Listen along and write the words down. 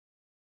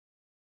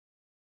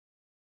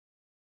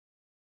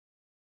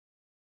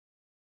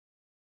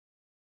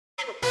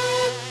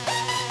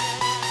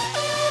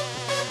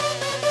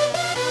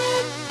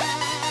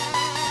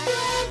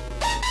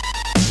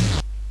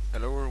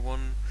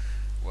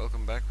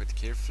with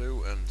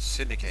PEWPEW and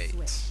Syndicate.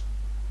 Switch.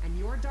 And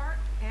your dart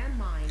and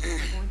mine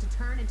are going to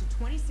turn into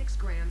 26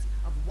 grams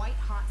of white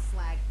hot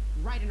slag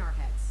right in our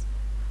heads.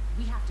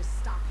 We have to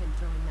stop him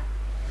throwing that.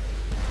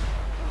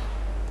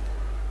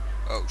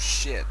 Oh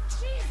shit.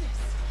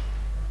 Jesus!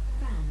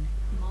 Found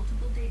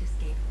multiple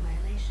datascape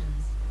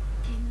violations.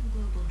 Kingdom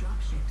Global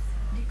dropships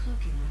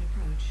decloaking on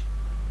approach.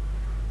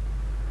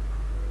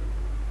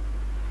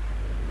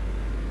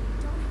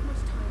 Don't have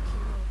much time,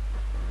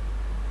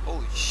 Kilo.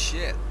 Holy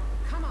shit.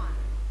 Come on.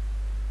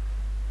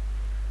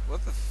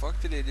 What the fuck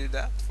did they do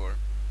that for?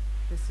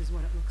 This is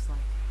what it looks like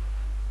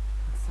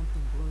when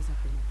something blows up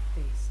in your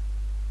face.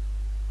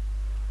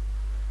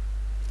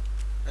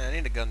 Man, I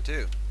need a gun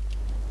too.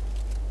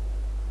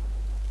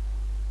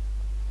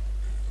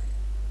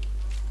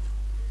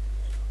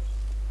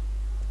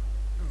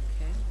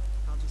 Okay,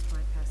 I'll just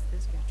bypass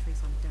this, get a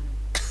trace on Denim.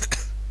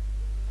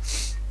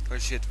 Oh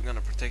shit, we're gonna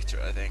protect her,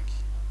 I think.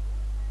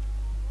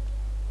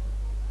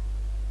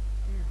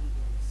 There he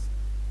is.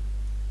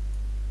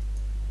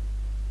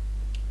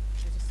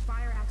 There's a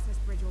spire access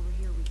bridge over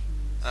here we can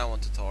use. I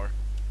want to tar.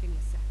 Give me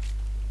a sec.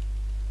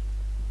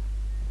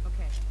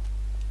 Okay.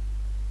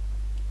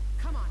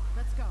 Come on,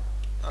 let's go.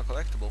 Oh,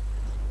 collectible.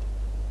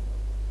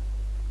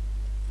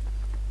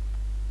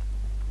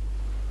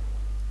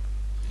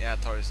 Yeah,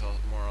 tar is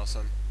more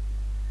awesome.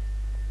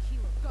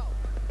 Kilo, go.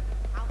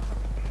 I'll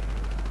cover.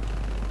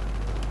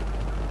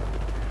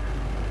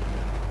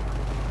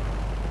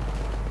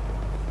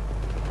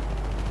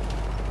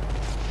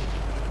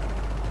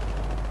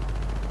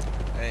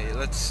 Hey,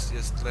 let's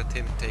just let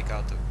him take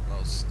out the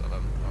most of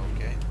them.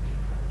 Okay.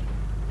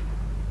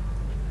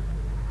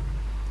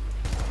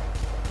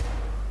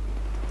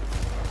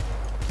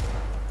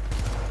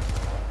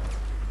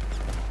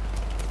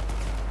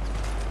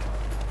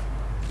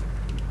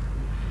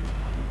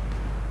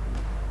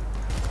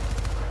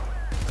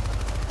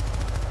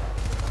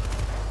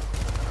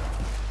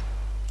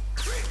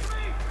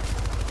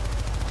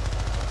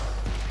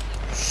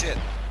 Shit.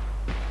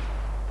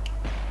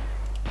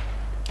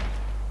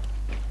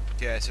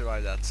 Yeah, I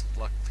survived that.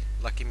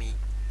 Lucky me.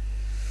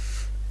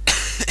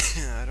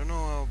 I don't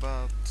know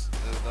about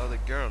the other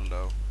girl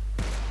though.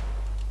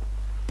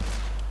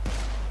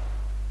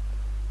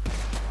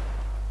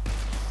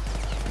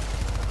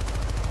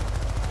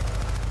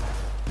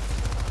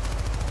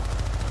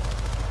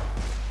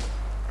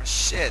 Oh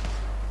shit.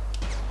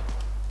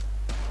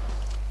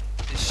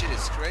 This shit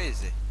is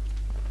crazy.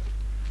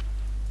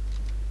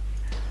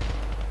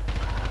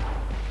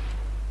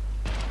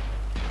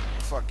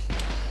 Fuck.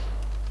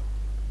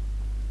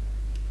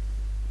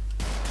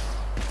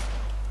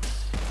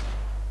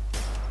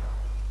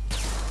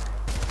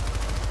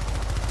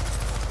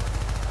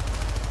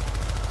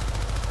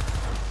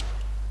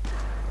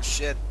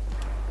 Shit.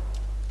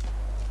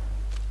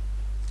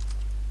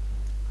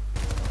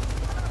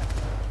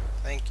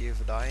 Thank you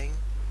for dying.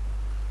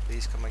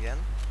 Please come again.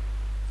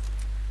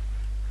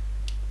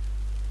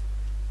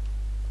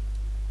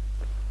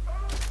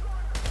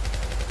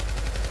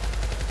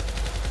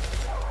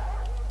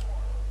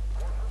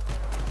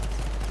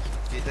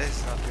 Okay, this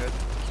is not good.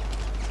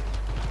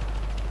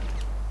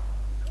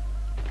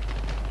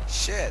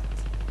 Shit.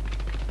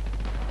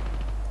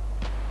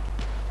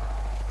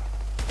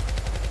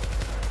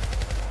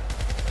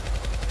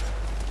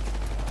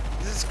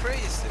 This is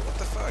crazy, what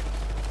the fuck?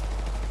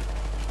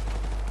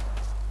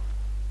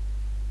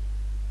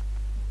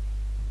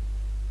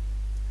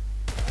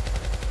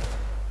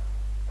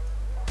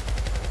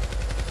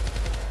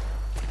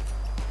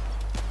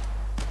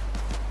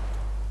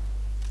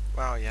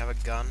 Wow, you have a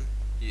gun?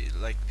 You,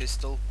 like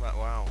pistol?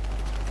 Wow,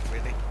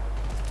 really?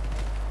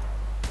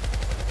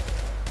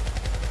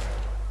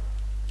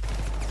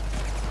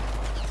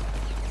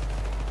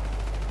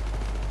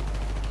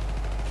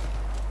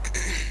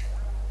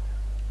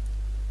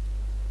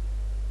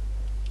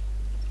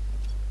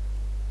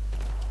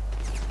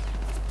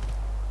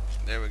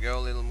 There we go,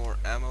 a little more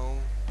ammo.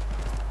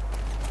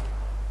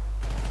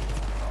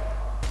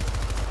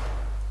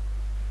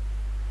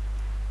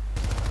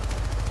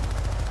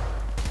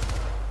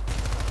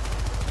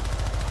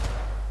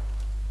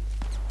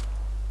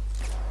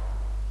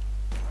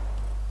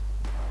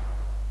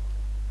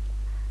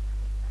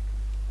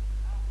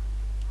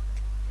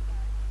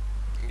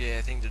 Yeah,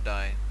 I think they're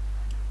dying.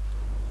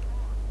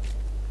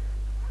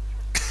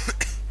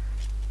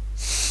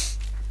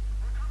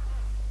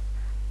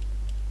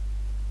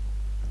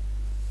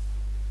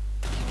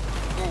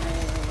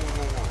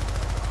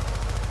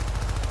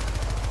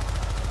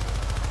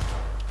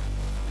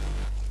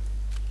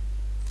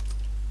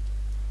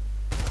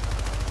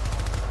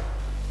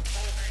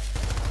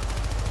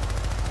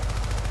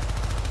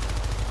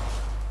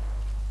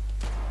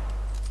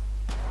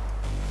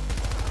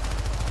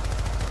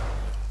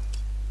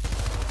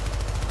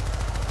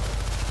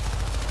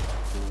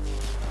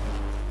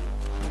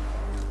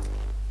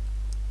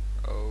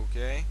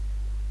 Okay.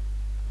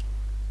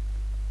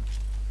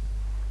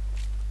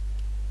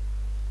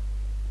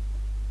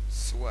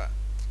 Swap.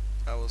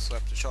 I will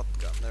swap the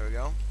shotgun. There we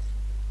go.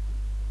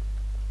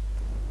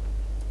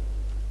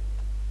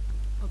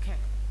 Okay,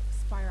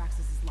 fire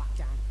access is locked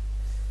down.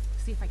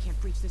 See if I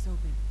can't breach this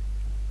open.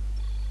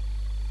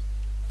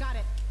 Got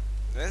it.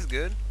 That's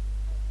good.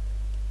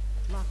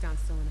 Lockdown's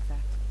still in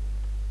effect.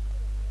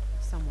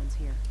 Someone's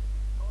here.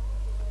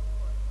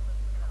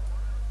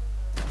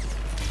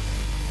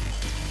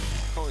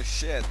 Holy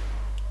shit.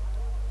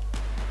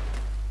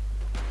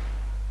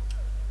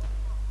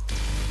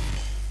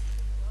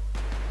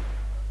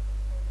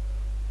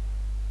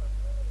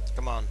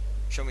 Come on,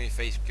 show me your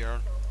face, girl.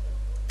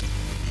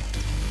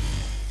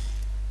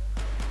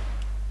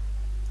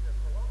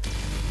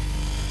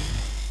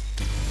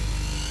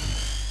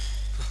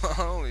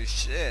 Holy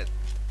shit.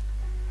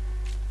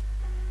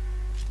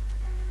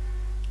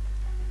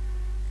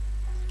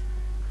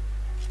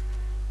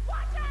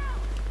 Watch out!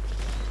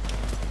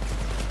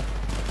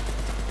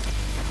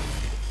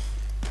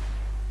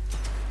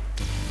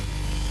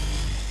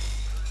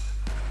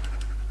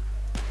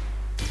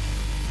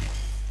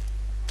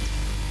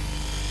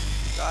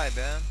 Die,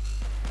 Ben.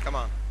 Come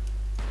on.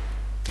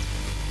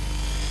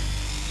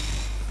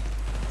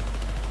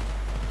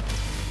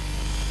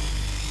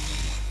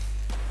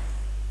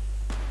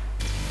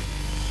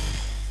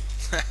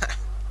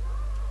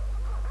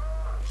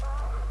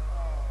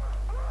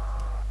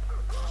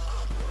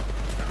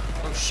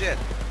 Oh shit.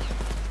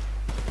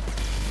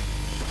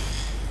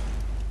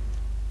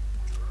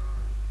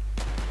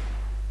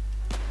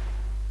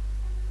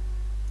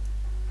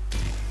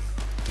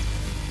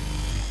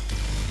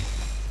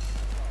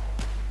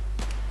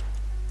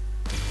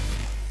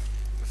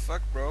 The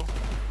fuck, bro?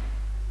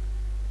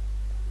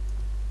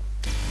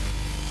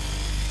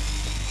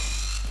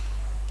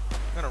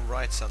 I'm gonna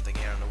write something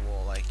here on the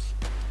wall, like.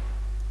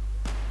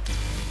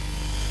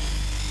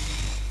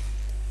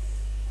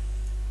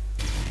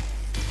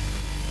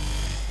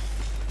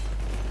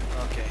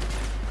 Okay,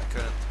 I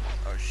couldn't.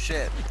 Oh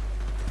shit.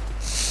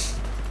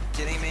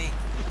 Kidding me?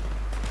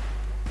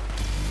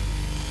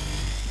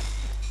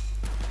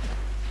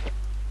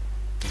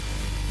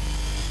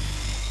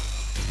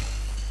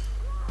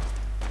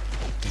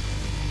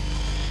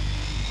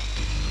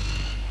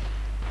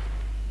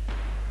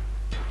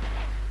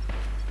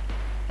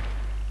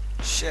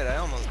 Shit, I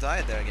almost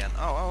died there again.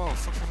 Oh,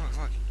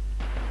 fuck.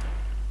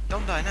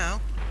 Don't die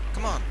now.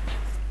 Come on.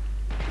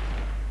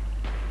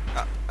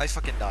 I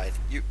fucking died.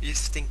 You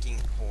stinking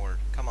whore.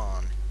 Come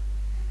on.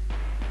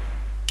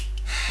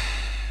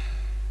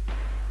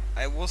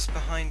 I was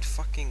behind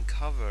fucking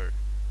cover.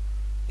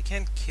 They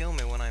can't kill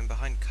me when I'm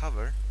behind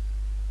cover.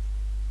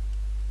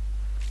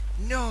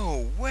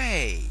 No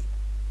way!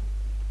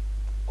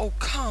 Oh,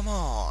 come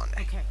on!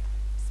 Okay,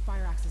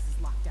 fire access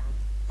is locked down.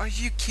 Are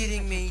you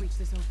kidding me? Breach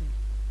this open.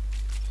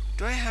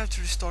 Do I have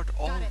to restart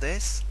all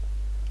this?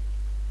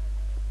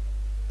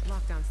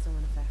 Lockdown's still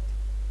in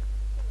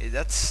effect.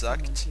 That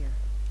Someone's sucked. here.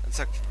 That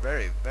sucked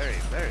very, very,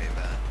 very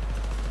bad.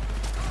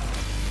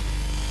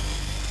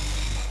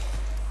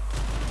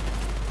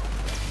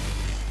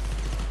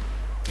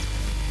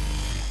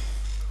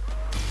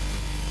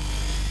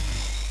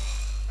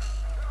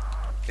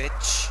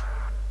 Bitch.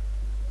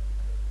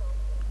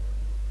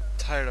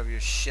 Tired of your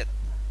shit.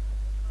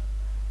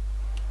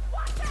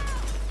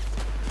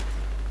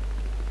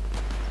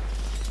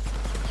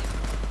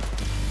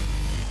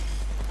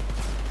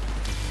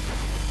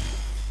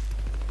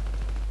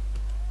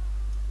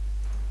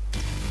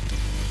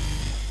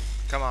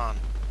 Come on.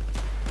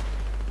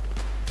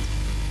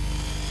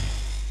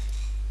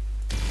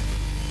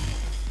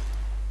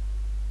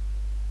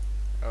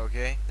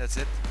 Okay, that's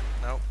it.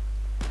 No.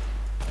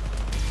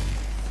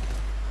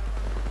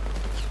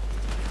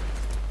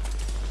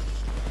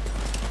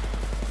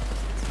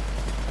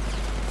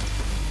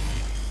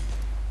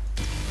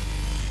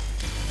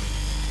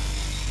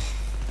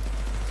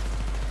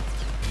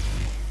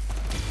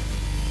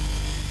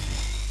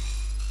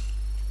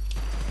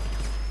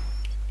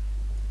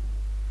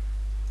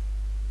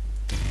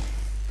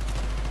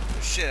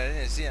 Shit, I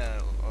didn't see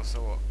it.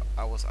 Also,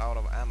 I was out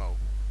of ammo.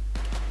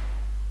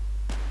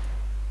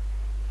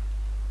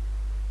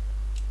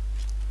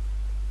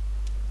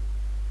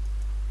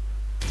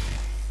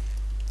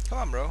 Come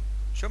on, bro.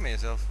 Show me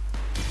yourself.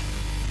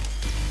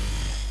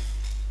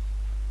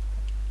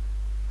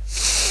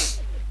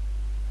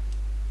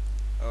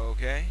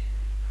 Okay.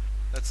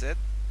 That's it.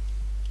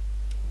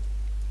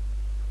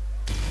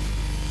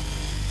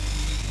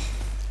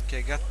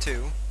 Okay, got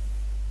two.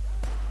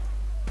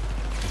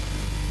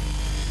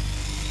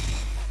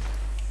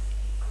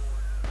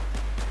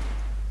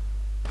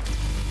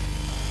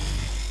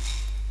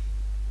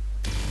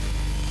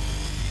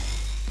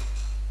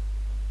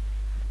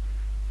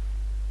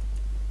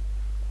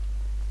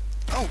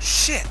 Oh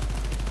shit!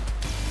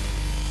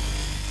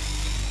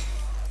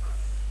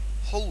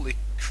 Holy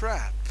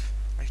crap!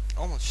 I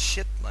almost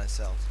shit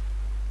myself.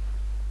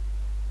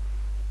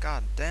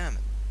 God damn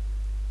it.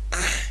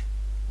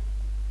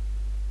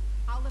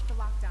 I'll lift the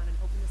lockdown and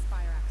open this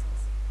fire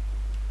access.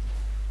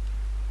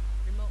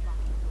 Remote lock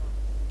control.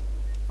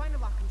 Find a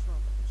lock control.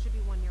 Should be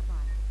one nearby.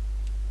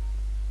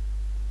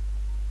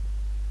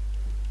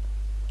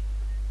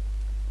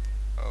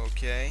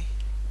 Okay.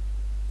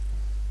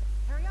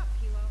 Hurry up,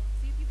 Kilo.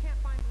 See if you can't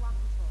find the lock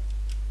control.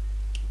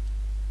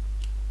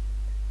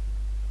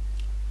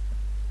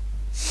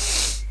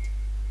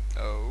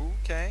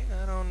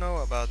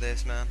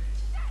 this, man.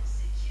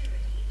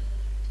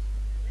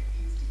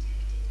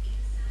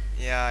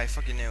 Yeah, I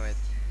fucking knew it.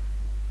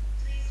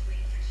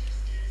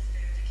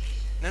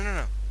 No, no,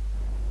 no.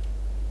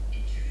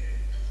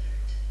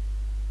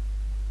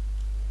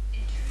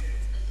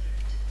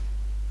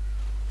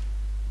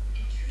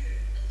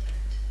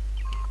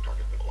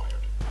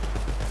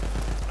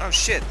 Oh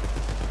shit.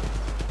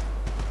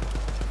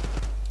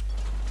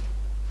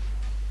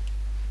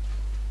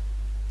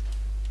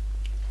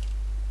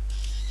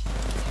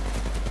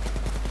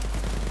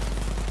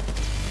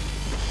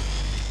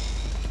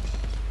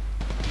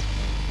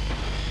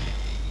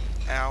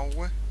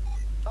 Ow.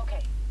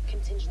 Okay,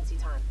 contingency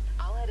time.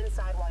 I'll head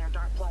inside while your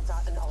dart plots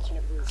out an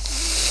alternate route.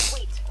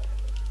 Wait!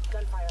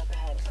 Gunfire up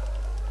ahead.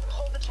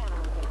 Hold the channel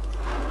open.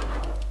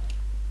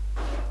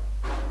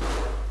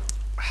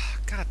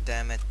 God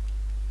damn it.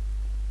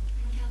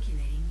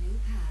 Calculating new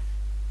path.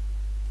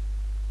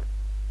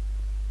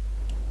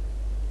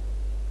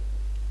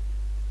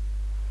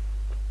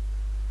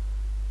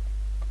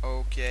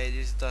 Okay,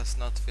 this does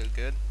not feel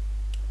good.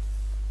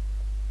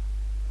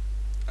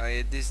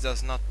 This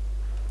does not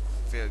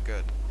feel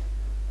good.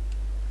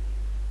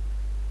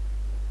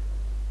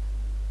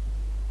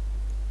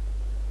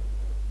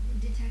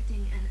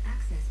 Detecting an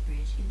access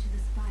bridge into the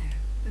spire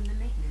from the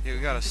maintenance. Here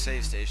we got a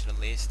save station at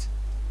least.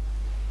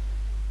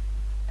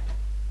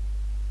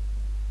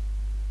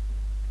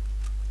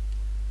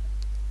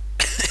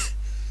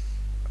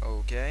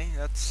 Okay,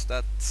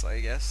 that's I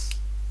guess.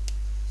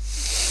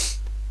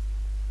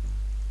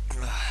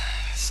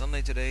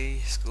 Sunday today,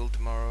 school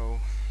tomorrow,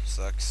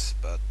 sucks,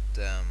 but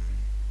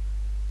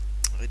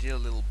I did a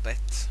little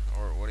bet,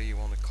 or what do you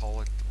want to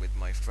call it, with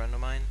my friend of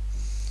mine,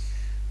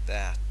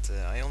 that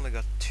I only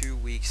got 2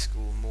 weeks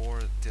school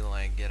more till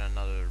I get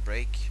another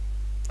break,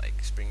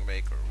 like spring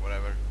break or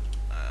whatever.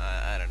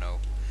 I don't know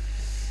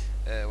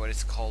what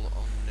it's called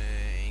on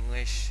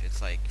English.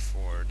 It's like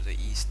for the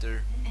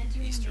Easter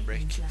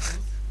break.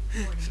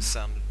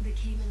 Sounded The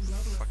Cayman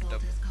global fucked assault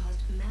up. has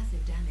caused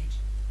massive damage.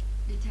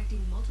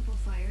 Detecting multiple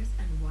fires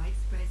and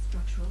widespread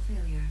structural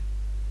failure.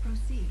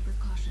 Proceed with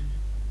caution.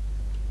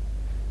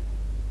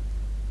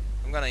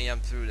 I'm gonna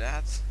jump through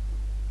that.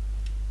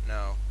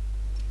 No.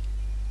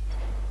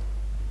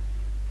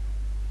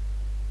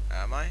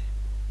 Am I?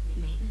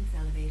 Maintenance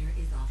elevator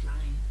is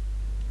offline.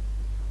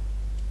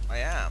 I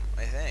am,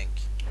 I think.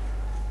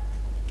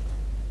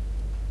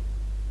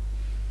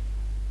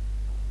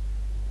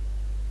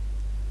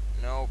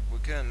 Nope, we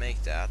couldn't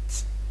make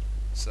that.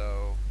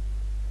 So...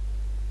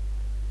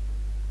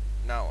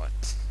 now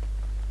what?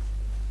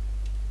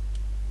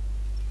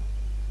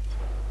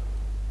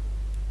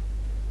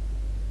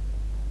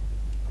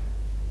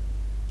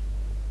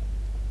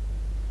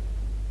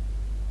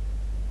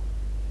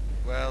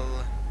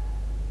 Well...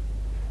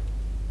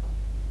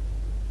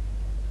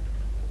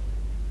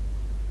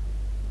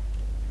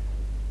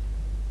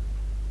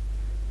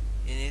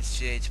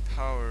 initiate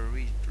power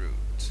read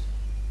route.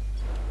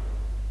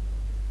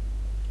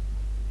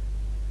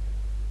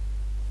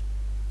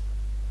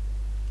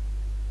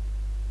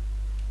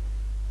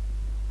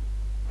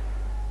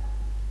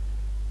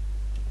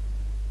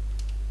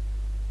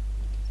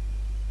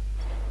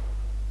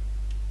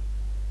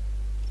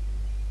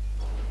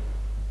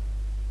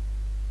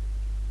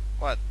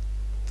 What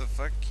the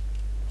fuck?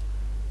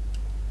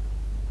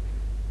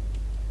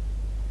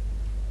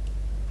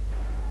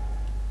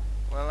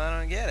 Well, I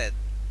don't get it.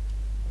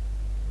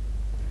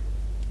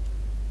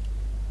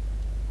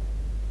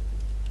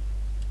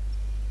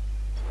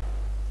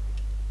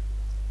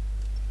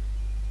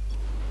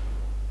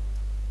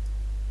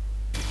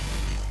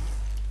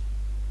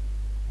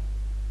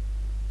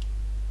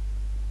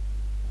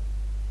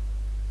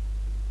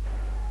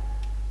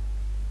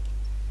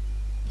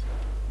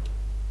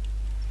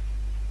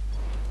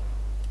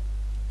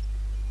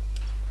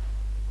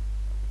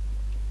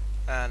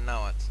 And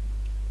now what?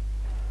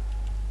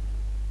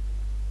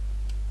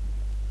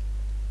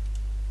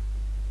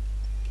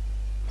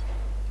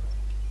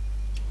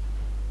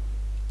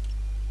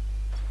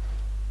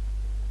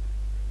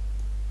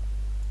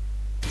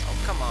 Oh,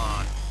 come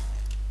on.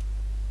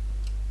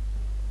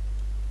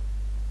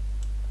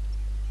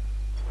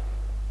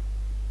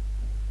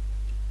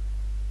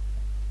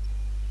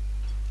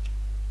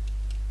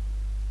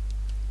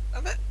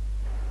 A bit.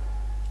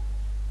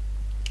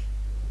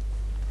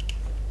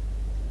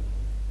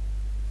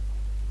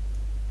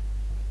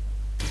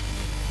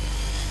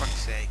 Fuck's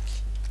sake.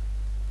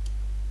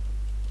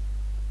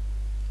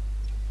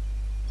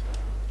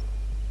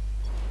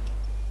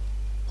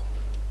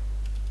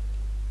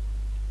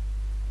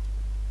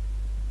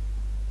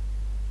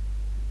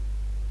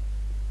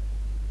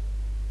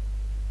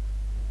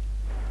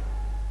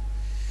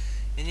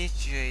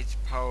 Initiate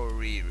power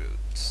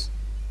reroutes.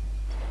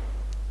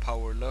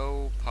 Power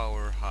low,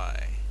 power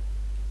high.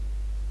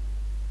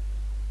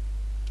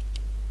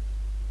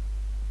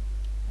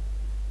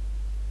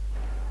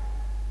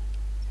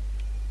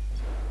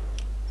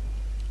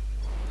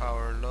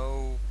 Power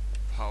low,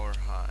 power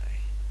high.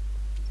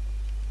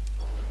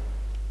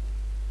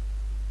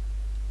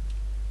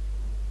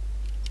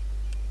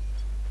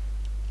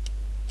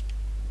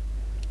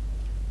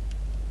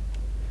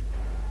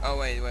 Oh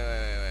wait.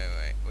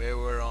 We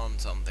were on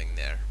something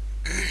there.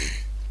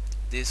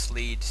 This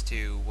leads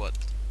to what?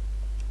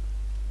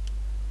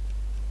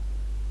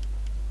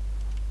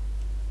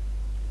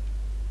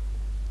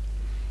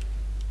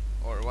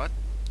 Or what?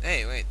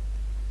 Hey, wait.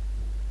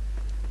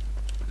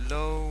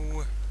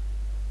 Low,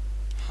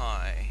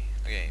 high.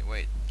 Okay,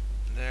 wait.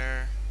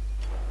 There.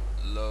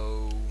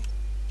 Low,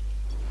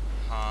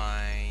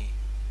 high,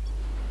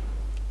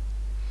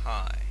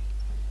 high.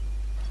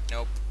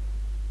 Nope.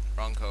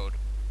 Wrong code.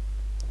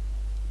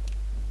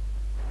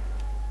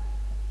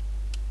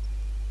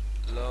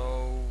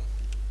 Low,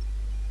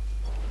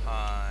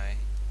 high,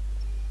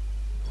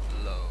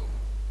 low.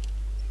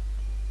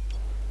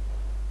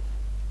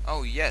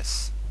 Oh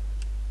yes.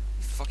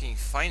 Fucking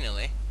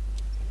finally.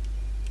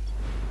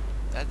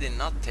 That did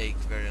not take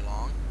very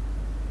long.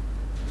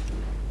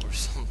 Or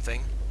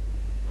something.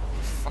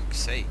 For fuck's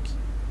sake.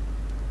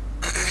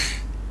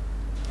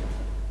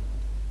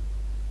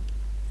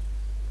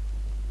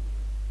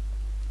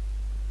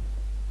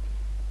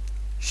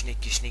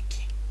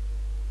 Sneaky.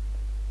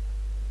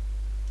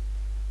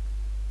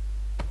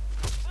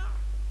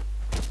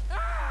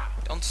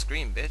 Don't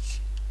scream, bitch.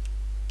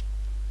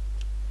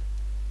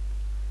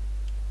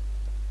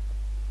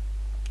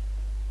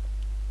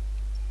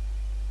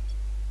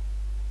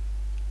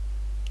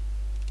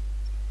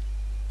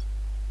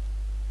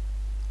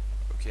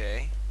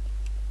 Okay.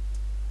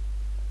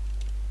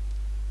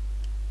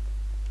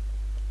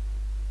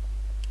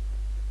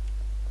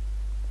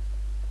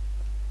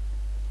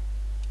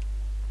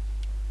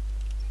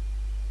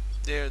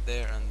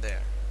 There, and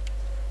there.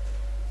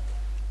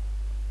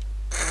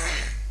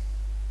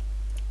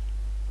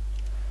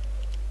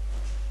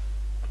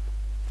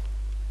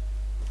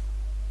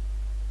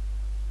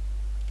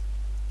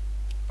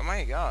 Oh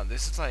my god,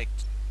 this is like...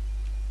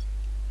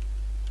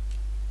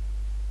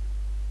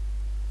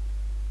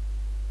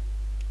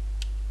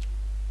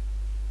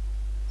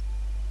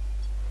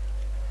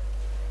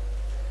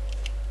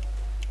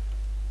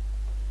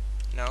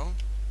 No?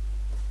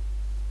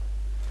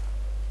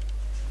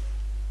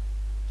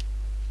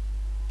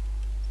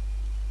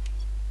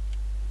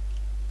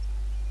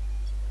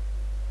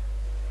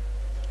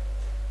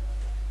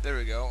 There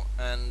we go.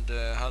 And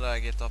how do I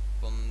get up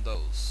on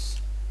those?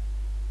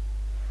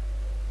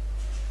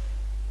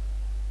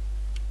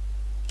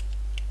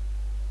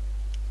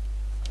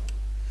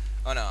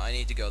 Oh no, I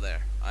need to go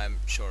there. I'm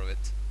sure of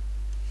it.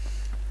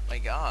 My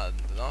god,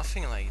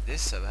 nothing like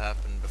this have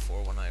happened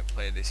before when I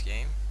played this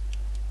game.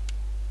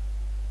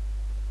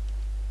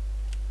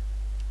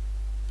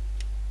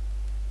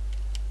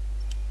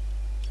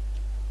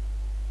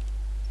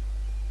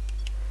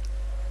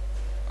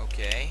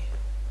 Okay.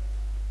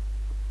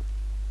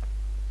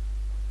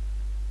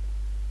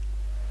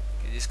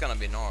 It's gonna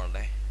be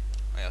gnarly.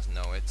 I just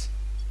know it.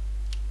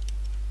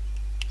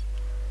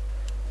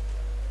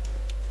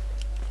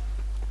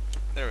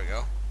 There we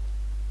go.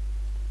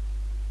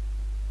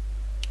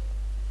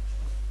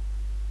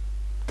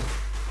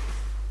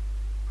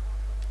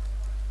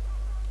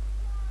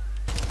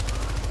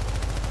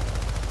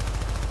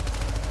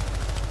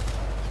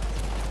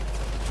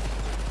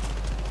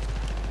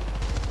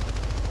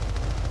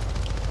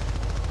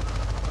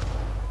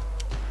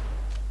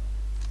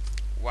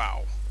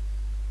 Wow.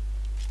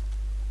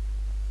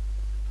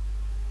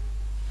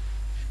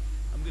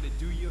 I'm gonna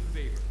do you a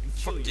favor and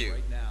kill Fuck you you.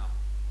 right now.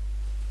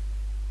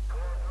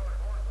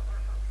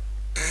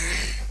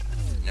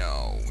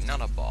 No,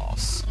 not a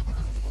boss.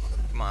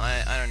 Come on,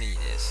 I don't need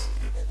this.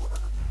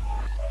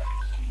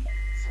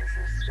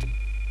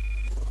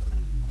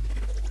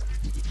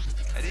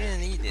 I didn't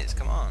need this,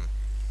 come on.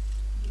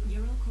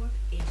 Eurocorp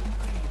Agent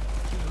Grant.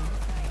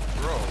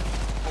 Bro,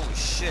 holy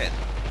shit.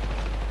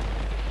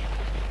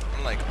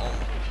 I'm like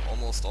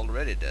almost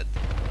already dead.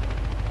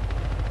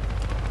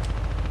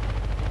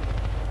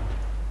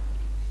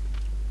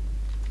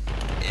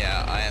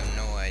 Yeah, I have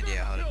no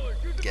idea how to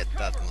get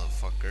that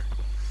motherfucker.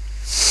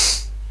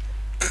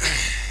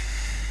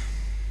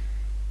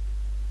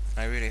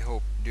 I really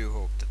do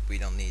hope that we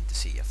don't need to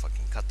see a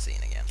fucking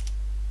cutscene again.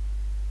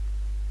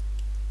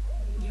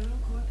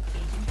 Eurocorp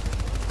Agent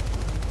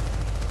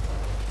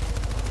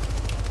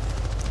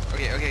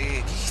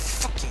Okay,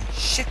 fucking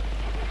shit.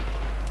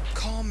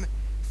 Calm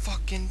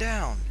fucking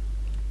down.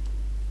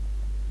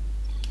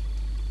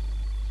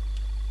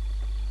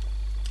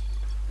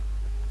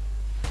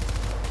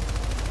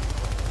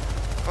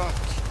 Fuck.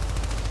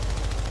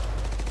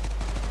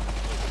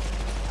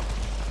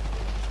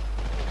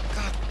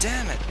 God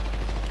damn it.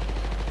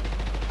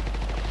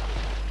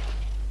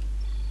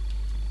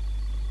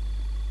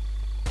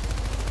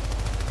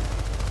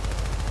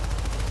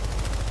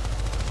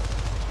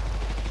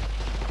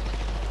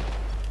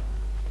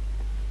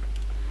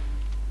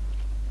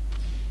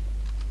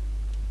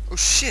 Oh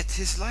shit,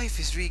 his life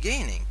is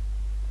regaining.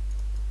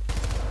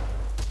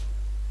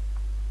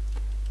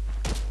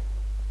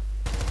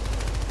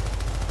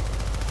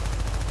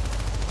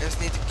 I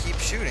just need to keep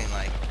shooting,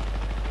 like.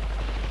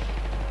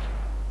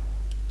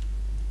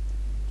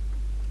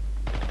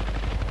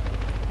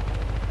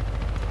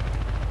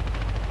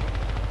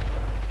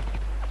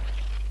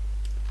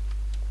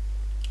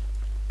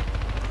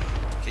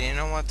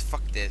 know what?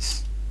 Fuck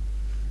this.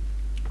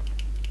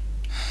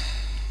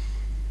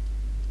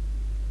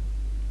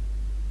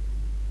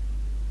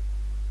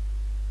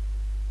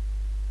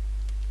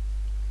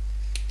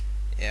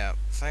 Yeah,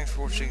 thanks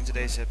for watching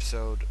today's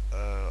episode.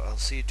 I'll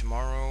see you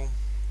tomorrow.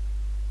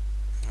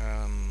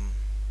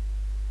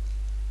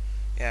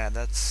 Yeah,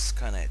 that's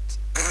kinda it.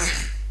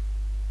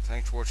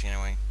 Thanks for watching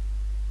anyway.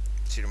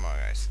 See you tomorrow,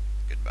 guys.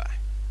 Goodbye.